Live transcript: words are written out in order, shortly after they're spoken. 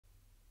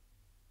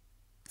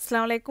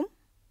Assalamualaikum.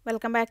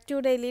 Welcome back to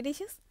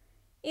Dailydishes.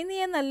 ഇന്ന്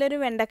ഞാൻ നല്ലൊരു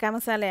വെണ്ടക്ക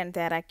മസാലയാണ്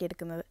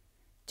തയ്യാറാക്കിയെടുക്കുന്നത്.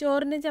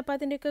 ചോറിൻ്റെയും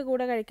ചപ്പാത്തിൻ്റെയും ഒക്കെ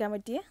കൂടെ കഴിക്കാൻ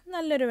പറ്റിയ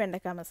നല്ലൊരു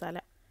വെണ്ടക്ക മസാല.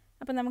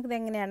 അപ്പോൾ നമുക്കിത്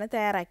എങ്ങനെയാണ്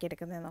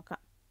തയ്യാറാക്കിയെടുക്കുന്നത് നോക്കാം.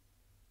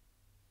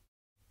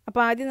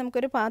 അപ്പോൾ ആദ്യം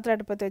നമുക്കൊരു പാത്രം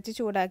അടുപ്പത്ത് വെച്ച്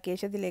ചൂടാക്കിയ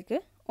ശേഷം ഇതിലേക്ക്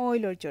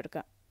ഓയിൽ ഒഴിച്ചു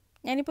കൊടുക്കാം.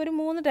 ഞാനിപ്പോൾ ഒരു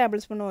 3 ടേബിൾ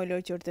സ്പൂൺ ഓയിൽ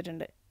ഒഴിച്ചു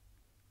കൊടുത്തിട്ടുണ്ട്.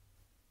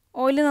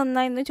 ഓയിൽ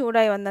നന്നായി ഒന്ന്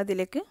ചൂടായി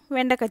വന്നതിലേക്ക്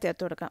വെണ്ടക്ക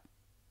ചേർത്ത് കൊടുക്കാം.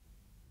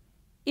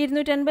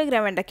 250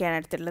 ഗ്രാം വെണ്ടക്കയാണ്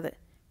എടുത്തിട്ടുള്ളത്.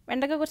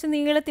 വെണ്ടക്ക കുറച്ച്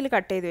നീളത്തിൽ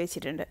കട്ട് ചെയ്ത്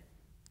വെച്ചിട്ടുണ്ട്.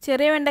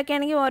 ചെറിയ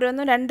വെണ്ടക്കയാണെങ്കിൽ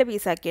ഓരോന്നും 2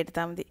 പീസാക്കി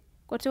എടുത്താൽ മതി.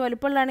 കുറച്ച്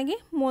വലുപ്പമുള്ളതാണെങ്കിൽ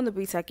 3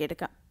 പീസാക്കി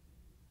എടുക്കാം.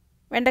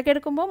 വെണ്ടക്ക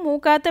എടുക്കുമ്പോൾ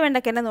മൂക്കാത്ത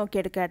വെണ്ടക്ക തന്നെ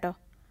നോക്കിയെടുക്കാം കേട്ടോ.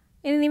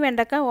 ഇനി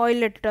വെണ്ടക്ക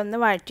ഓയിലിട്ടിട്ടൊന്ന്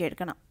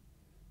വഴറ്റിയെടുക്കണം.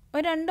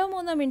 ഒരു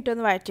 2-3 മിനിറ്റ്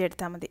ഒന്ന്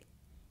വഴറ്റിയെടുത്താൽ മതി.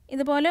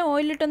 ഇതുപോലെ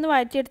ഓയിലിട്ടൊന്ന്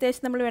വഴറ്റിയെടുത്ത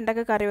ശേഷം നമ്മൾ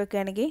വെണ്ടക്ക കറി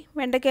വെക്കുകയാണെങ്കിൽ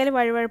വെണ്ടക്കയിൽ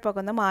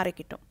വഴുവഴുപ്പൊക്കെ ഒന്ന്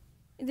മാറിക്കിട്ടും.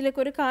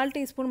 ഇതിലേക്ക് ഒരു 1/4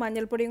 ടീസ്പൂൺ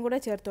മഞ്ഞൾപ്പൊടിയും കൂടെ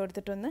ചേർത്ത്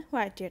കൊടുത്തിട്ടൊന്ന്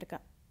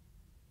വഴറ്റിയെടുക്കാം.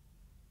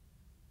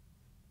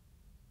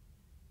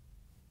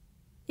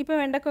 ഇപ്പോൾ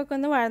വെണ്ടക്കൊക്കെ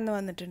ഒന്ന് വഴന്ന്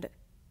വന്നിട്ടുണ്ട്.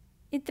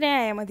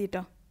 ഇത്രയായാൽ മതി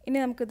കേട്ടോ. ഇനി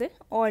നമുക്കിത്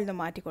ഓയിൽ നിന്ന്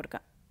മാറ്റി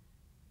കൊടുക്കാം.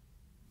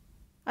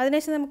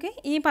 അതിനുശേഷം നമുക്ക്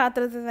ഈ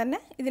പാത്രത്തിൽ തന്നെ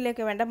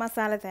ഇതിലേക്ക് വേണ്ട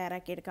മസാല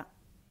തയ്യാറാക്കിയെടുക്കാം.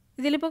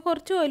 ഇതിലിപ്പോൾ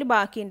കുറച്ച് ഓയിൽ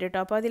ബാക്കിയുണ്ട് കേട്ടോ.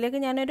 അപ്പോൾ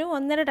അതിലേക്ക് ഞാനൊരു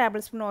 1.5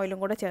 ടേബിൾ സ്പൂൺ ഓയിലും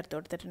കൂടെ ചേർത്ത്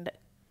കൊടുത്തിട്ടുണ്ട്.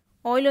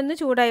 ഓയിലൊന്ന്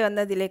ചൂടായി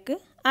വന്നതിലേക്ക്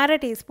 1/2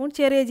 ടീസ്പൂൺ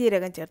ചെറിയ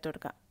ജീരകം ചേർത്ത്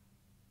കൊടുക്കാം.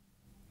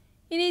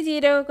 ഇനി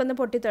ജീരകമൊക്കെ ഒന്ന്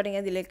പൊട്ടി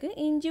തുടങ്ങിയതിലേക്ക്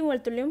ഇഞ്ചിയും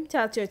വെളുത്തുള്ളിയും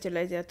ചതച്ച്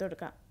വെച്ചുള്ളത് ചേർത്ത്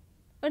കൊടുക്കാം.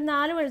 ഒരു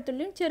 4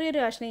 വെളുത്തുള്ളിയും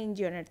ചെറിയൊരു കഷ്ണം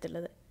ഇഞ്ചിയാണ്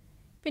എടുത്തുള്ളത്.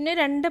 പിന്നെ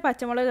 2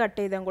 പച്ചമുളക് കട്ട്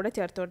ചെയ്തും കൂടെ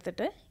ചേർത്ത്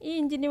കൊടുത്തിട്ട് ഈ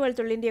ഇഞ്ചിൻ്റെയും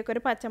വെളുത്തുള്ളിൻ്റെയൊക്കെ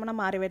ഒരു പച്ചമണം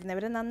മാറി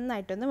വരുന്നവരെ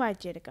നന്നായിട്ടൊന്ന്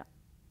വഴറ്റിയെടുക്കാം.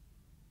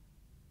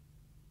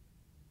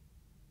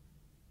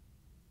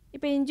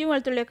 ഇപ്പോൾ ഇഞ്ചിയും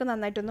വെളുത്തുള്ളിയൊക്കെ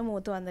നന്നായിട്ടൊന്ന്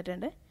മൂത്ത്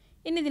വന്നിട്ടുണ്ട്.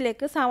 ഇനി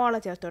ഇതിലേക്ക് സവാള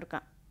ചേർത്ത്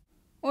കൊടുക്കാം.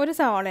 ഒരു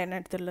സവാളയാണ്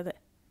എടുത്തുള്ളത്.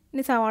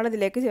 ഇനി സവാള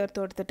ഇതിലേക്ക് ചേർത്ത്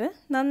കൊടുത്തിട്ട്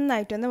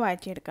നന്നായിട്ടൊന്ന്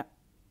വഴറ്റിയെടുക്കാം.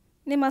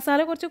 ഇനി മസാല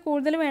കുറച്ച്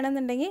കൂടുതൽ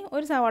വേണമെന്നുണ്ടെങ്കിൽ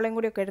ഒരു സവാളയും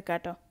കൂടിയൊക്കെ എടുക്കാം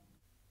കേട്ടോ.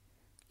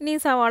 ഇനി ഈ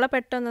സവാള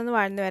പെട്ടെന്നൊന്ന്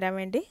വഴന്നു വരാൻ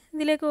വേണ്ടി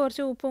ഇതിലേക്ക്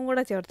കുറച്ച് ഉപ്പും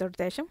കൂടെ ചേർത്ത്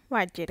കൊടുത്ത ശേഷം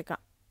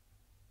വഴറ്റിയെടുക്കാം.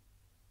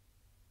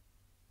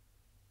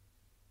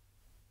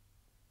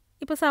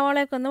 ഇപ്പോൾ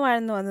സവാളയൊക്കെ ഒന്ന്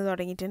വഴന്നു വന്ന്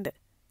തുടങ്ങിയിട്ടുണ്ട്.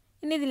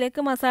 ഇനി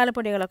ഇതിലേക്ക്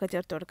മസാലപ്പൊടികളൊക്കെ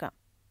ചേർത്ത് കൊടുക്കാം.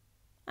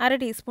 1/2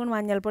 ടീസ്പൂൺ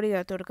മഞ്ഞൾപ്പൊടി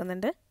ചേർത്ത്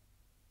കൊടുക്കുന്നുണ്ട്.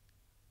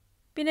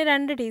 പിന്നെ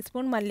 2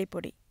 ടീസ്പൂൺ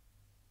മല്ലിപ്പൊടി,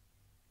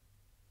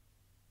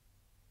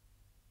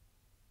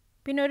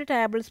 പിന്നെ 1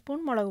 ടേബിൾ സ്പൂൺ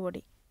മുളക്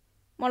പൊടി.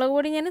 മുളക്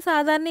പൊടി ഞാൻ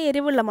സാധാരണ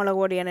എരിവുള്ള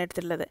മുളക് പൊടിയാണ്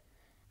എടുത്തിട്ടുള്ളത്.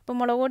 അപ്പോൾ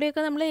മുളക്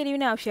പൊടിയൊക്കെ നമ്മൾ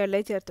എരിവിന്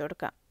ആവശ്യമുള്ളത് ചേർത്ത്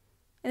കൊടുക്കാം.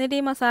 എന്നിട്ട്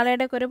ഈ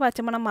മസാലയുടെ ഒക്കെ ഒരു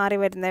പച്ചമണം മാറി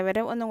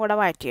വരുന്നവരെ ഒന്നും കൂടെ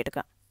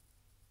വഴറ്റിയെടുക്കാം.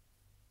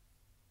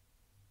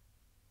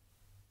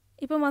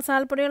 ഇപ്പോൾ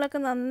മസാലപ്പൊടികളൊക്കെ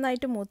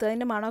നന്നായിട്ട് മൂത്ത്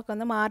അതിൻ്റെ മണമൊക്കെ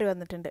ഒന്ന് മാറി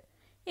വന്നിട്ടുണ്ട്.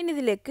 ഇനി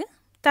ഇതിലേക്ക്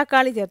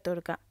തക്കാളി ചേർത്ത്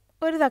കൊടുക്കാം.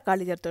 ഒരു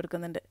തക്കാളി ചേർത്ത്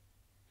കൊടുക്കുന്നുണ്ട്.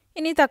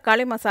 ഇനി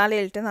തക്കാളി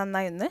മസാലയിലിട്ട്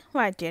നന്നായി ഒന്ന്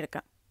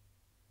വഴറ്റിയെടുക്കാം.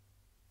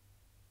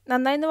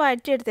 നന്നായി ഒന്ന്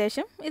വഴറ്റിയെടുത്ത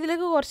ശേഷം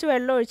ഇതിലേക്ക് കുറച്ച്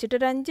വെള്ളം ഒഴിച്ചിട്ട്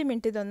ഒരു 5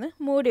 മിനിറ്റ് ഇതൊന്ന്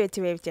മൂടി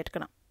വെച്ച്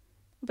വേവിച്ചെടുക്കണം.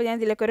 അപ്പോൾ ഞാൻ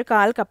ഇതിലേക്ക് ഒരു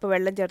 1/4 കപ്പ്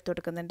വെള്ളം ചേർത്ത്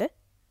കൊടുക്കുന്നുണ്ട്.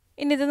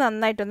 ഇനി ഇത്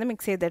നന്നായിട്ടൊന്ന്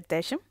മിക്സ് ചെയ്തെടുത്ത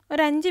ശേഷം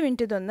ഒരു 5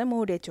 മിനിറ്റ് ഇതൊന്ന്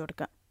മൂടി വെച്ച്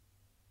കൊടുക്കാം.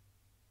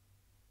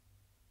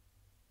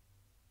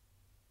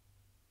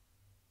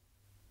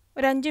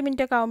 ഒരു 5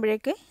 മിനിറ്റൊക്കെ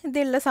ആകുമ്പോഴേക്ക്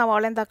ഇതിലുള്ള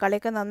സവാളയും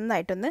തക്കാളിയൊക്കെ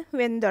നന്നായിട്ടൊന്ന്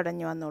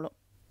വെന്തുടഞ്ഞു വന്നോളും.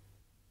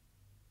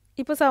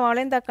 ഇപ്പോൾ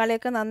സവാളയും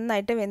തക്കാളിയൊക്കെ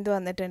നന്നായിട്ട് വെന്ത്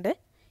വന്നിട്ടുണ്ട്.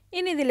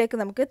 ഇനി ഇതിലേക്ക്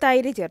നമുക്ക്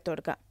തൈര് ചേർത്ത്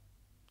കൊടുക്കാം.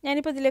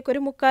 ഞാനിപ്പോൾ ഇതിലേക്ക്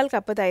ഒരു 1/4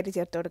 കപ്പ് തൈര്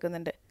ചേർത്ത്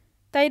കൊടുക്കുന്നുണ്ട്.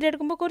 തൈര്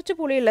എടുക്കുമ്പോൾ കുറച്ച്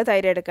പുളിയുള്ള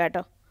തൈര് എടുക്കാം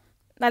കേട്ടോ.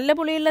 നല്ല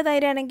പുളിയുള്ള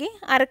തൈരാണെങ്കിൽ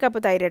 1/2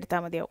 കപ്പ് തൈര്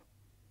എടുത്താൽ മതിയാവും.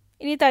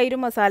 ഇനി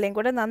തൈരും മസാലയും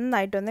കൂടെ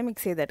നന്നായിട്ടൊന്ന്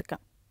മിക്സ്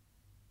ചെയ്തെടുക്കാം.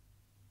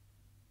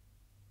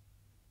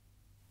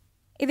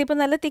 ഇതിപ്പോൾ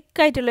നല്ല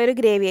തിക്കായിട്ടുള്ളൊരു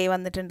ഗ്രേവിയായി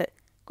വന്നിട്ടുണ്ട്.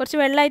 കുറച്ച്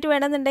വെള്ളമായിട്ട്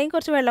വേണമെന്നുണ്ടെങ്കിൽ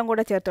കുറച്ച് വെള്ളം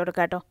കൂടെ ചേർത്ത്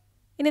കൊടുക്കാം കേട്ടോ.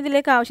 ഇനി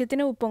ഇതിലേക്ക്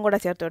ആവശ്യത്തിന് ഉപ്പും കൂടെ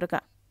ചേർത്ത്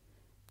കൊടുക്കാം.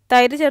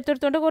 തൈര് ചേർത്ത്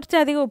കൊടുത്തുകൊണ്ട് കുറച്ച്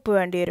അധികം ഉപ്പ്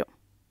വേണ്ടി വരും.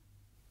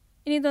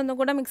 ഇനി ഇതൊന്നും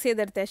കൂടെ മിക്സ്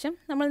ചെയ്തെടുത്ത ശേഷം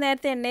നമ്മൾ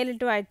നേരത്തെ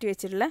എണ്ണയിലിട്ട് വഴറ്റി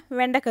വെച്ചിട്ടുള്ള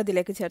വെണ്ടക്ക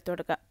ഇതിലേക്ക് ചേർത്ത്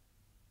കൊടുക്കാം.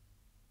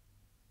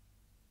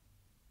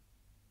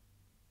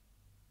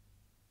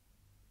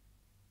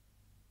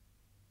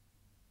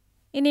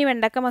 ഇനി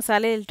വെണ്ടക്ക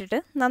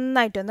മസാലയിലിട്ടിട്ട്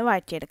നന്നായിട്ടൊന്ന്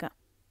വഴറ്റിയെടുക്കാം.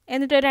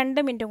 എന്നിട്ട് ഒരു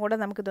 2 മിനിറ്റും കൂടെ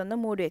നമുക്കിതൊന്ന്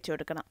മൂടി വെച്ച്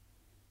കൊടുക്കണം.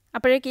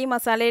 അപ്പോഴേക്ക് ഈ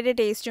മസാലയുടെ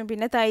ടേസ്റ്റും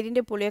പിന്നെ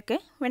തൈരിൻ്റെ പുളിയൊക്കെ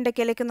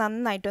വെണ്ടക്കയിലേക്ക്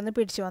നന്നായിട്ടൊന്ന്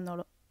പിടിച്ച്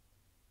വന്നോളും.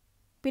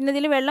 പിന്നെ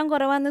ഇതിൽ വെള്ളം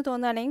കുറവാണെന്ന്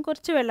തോന്നുകയാണെങ്കിൽ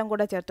കുറച്ച് വെള്ളം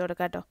കൂടെ ചേർത്ത്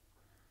കൊടുക്കാം കേട്ടോ.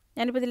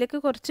 ഞാനിപ്പോൾ ഇതിലേക്ക്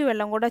കുറച്ച്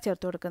വെള്ളം കൂടെ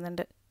ചേർത്ത്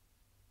കൊടുക്കുന്നുണ്ട്.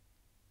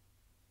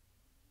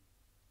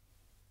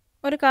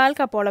 ഒരു 1/4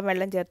 കപ്പോളം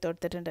വെള്ളം ചേർത്ത്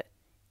കൊടുത്തിട്ടുണ്ട്.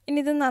 ഇനി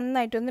ഇത്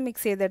നന്നായിട്ടൊന്ന്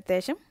മിക്സ് ചെയ്തെടുത്ത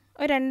ശേഷം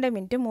ഒരു 2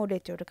 മിനിറ്റ് മൂടി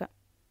വെച്ച് കൊടുക്കാം.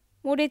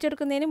 മൂടി വെച്ച്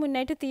കൊടുക്കുന്നതിന്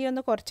മുന്നായിട്ട് തീ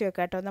ഒന്ന് കുറച്ച്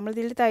വെക്കാം കേട്ടോ.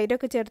 നമ്മളിതിൽ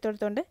തൈരൊക്കെ ചേർത്ത്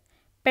കൊടുത്തുകൊണ്ട്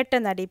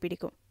പെട്ടെന്ന് അടി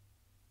പിടിക്കും.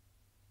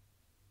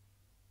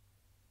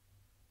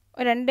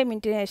 ഒരു 2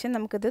 മിനിറ്റിന് ശേഷം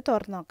നമുക്കിത്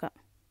തുറന്ന് നോക്കാം.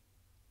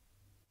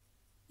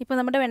 ഇപ്പോൾ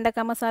നമ്മുടെ വെണ്ടക്ക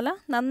മസാല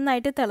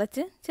നന്നായിട്ട്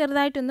തിളച്ച്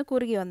ചെറുതായിട്ടൊന്ന്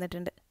കുറുകി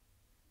വന്നിട്ടുണ്ട്.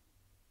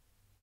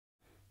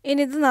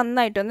 ഇനി ഇത്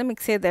നന്നായിട്ടൊന്ന്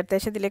മിക്സ് ചെയ്തെടുത്ത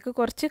ശേഷം ഇതിലേക്ക്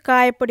കുറച്ച്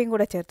കായപ്പൊടിയും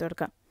കൂടെ ചേർത്ത്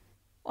കൊടുക്കാം.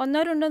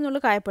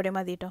 1-2 കായപ്പൊടി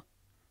മതി കേട്ടോ.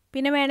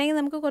 പിന്നെ വേണമെങ്കിൽ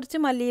നമുക്ക് കുറച്ച്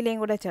മല്ലിയിലയും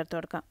കൂടെ ചേർത്ത്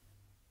കൊടുക്കാം.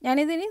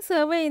 ഞാനിതിന്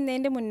സെർവ്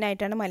ചെയ്യുന്നതിൻ്റെ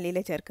മുന്നായിട്ടാണ്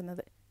മല്ലിയില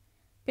ചേർക്കുന്നത്.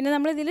 പിന്നെ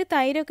നമ്മളിതിൽ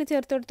തൈരൊക്കെ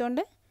ചേർത്ത്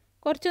കൊടുത്തുകൊണ്ട്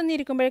കുറച്ചൊന്ന്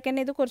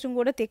ഇരിക്കുമ്പോഴേക്കന്നെ ഇത് കുറച്ചും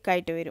കൂടെ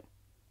തിക്കായിട്ട് വരും.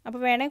 അപ്പോൾ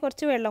വേണമെങ്കിൽ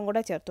കുറച്ച് വെള്ളം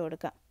കൂടെ ചേർത്ത്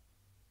കൊടുക്കാം.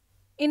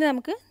 ഇനി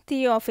നമുക്ക് തീ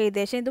ഓഫ് ചെയ്ത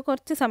ശേഷം ഇത്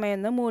കുറച്ച് സമയം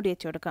ഒന്ന് മൂടി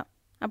വെച്ച് കൊടുക്കാം.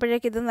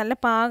 അപ്പോഴേക്കും ഇത് നല്ല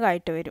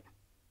പാകമായിട്ട് വരും.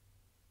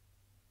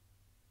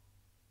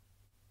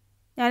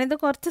 ഞാനിത്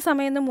കുറച്ച്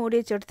സമയം ഒന്ന് മൂടി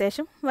വെച്ചെടുത്ത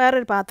ശേഷം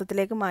വേറൊരു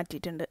പാത്രത്തിലേക്ക്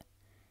മാറ്റിയിട്ടുണ്ട്.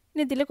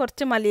 ഇനി ഇതിൽ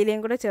കുറച്ച്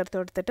മല്ലിയിലയും കൂടെ ചേർത്ത്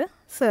കൊടുത്തിട്ട്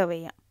സെർവ്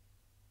ചെയ്യാം.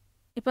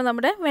 ഇപ്പോൾ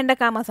നമ്മുടെ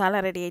വെണ്ടക്ക മസാല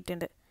റെഡി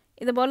ആയിട്ടുണ്ട്.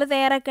 ഇതുപോലെ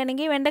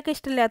തയ്യാറാക്കുകയാണെങ്കിൽ വെണ്ടക്ക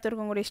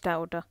ഇഷ്ടമില്ലാത്തവർക്കും കൂടി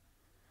ഇഷ്ടമാവും കേട്ടോ.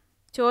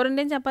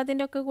 ചോറിൻ്റെയും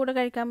ചപ്പാത്തിൻ്റെയും ഒക്കെ കൂടെ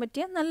കഴിക്കാൻ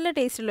പറ്റിയ നല്ല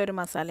ടേസ്റ്റുള്ളൊരു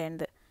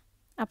മസാലയുണ്ട്.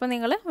 അപ്പോൾ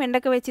നിങ്ങൾ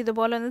വെണ്ടക്ക വെച്ച്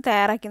ഇതുപോലെ ഒന്ന്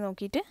തയ്യാറാക്കി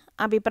നോക്കിയിട്ട്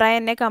അഭിപ്രായം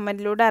എന്നെ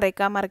കമൻറ്റിലൂടെ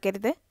അറിയിക്കാൻ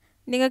മറക്കരുത്.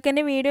 നിങ്ങൾക്ക്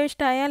എൻ്റെ വീഡിയോ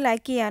ഇഷ്ടമായാൽ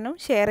ലൈക്ക് ചെയ്യാനും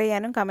ഷെയർ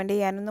ചെയ്യാനും കമൻറ്റ്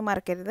ചെയ്യാനൊന്നും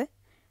മറക്കരുത്.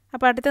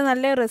 അപ്പോൾ അടുത്ത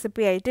നല്ലൊരു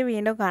റെസിപ്പി ആയിട്ട്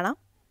വീണ്ടും കാണാം.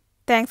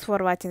 Thanks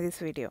for watching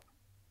this video.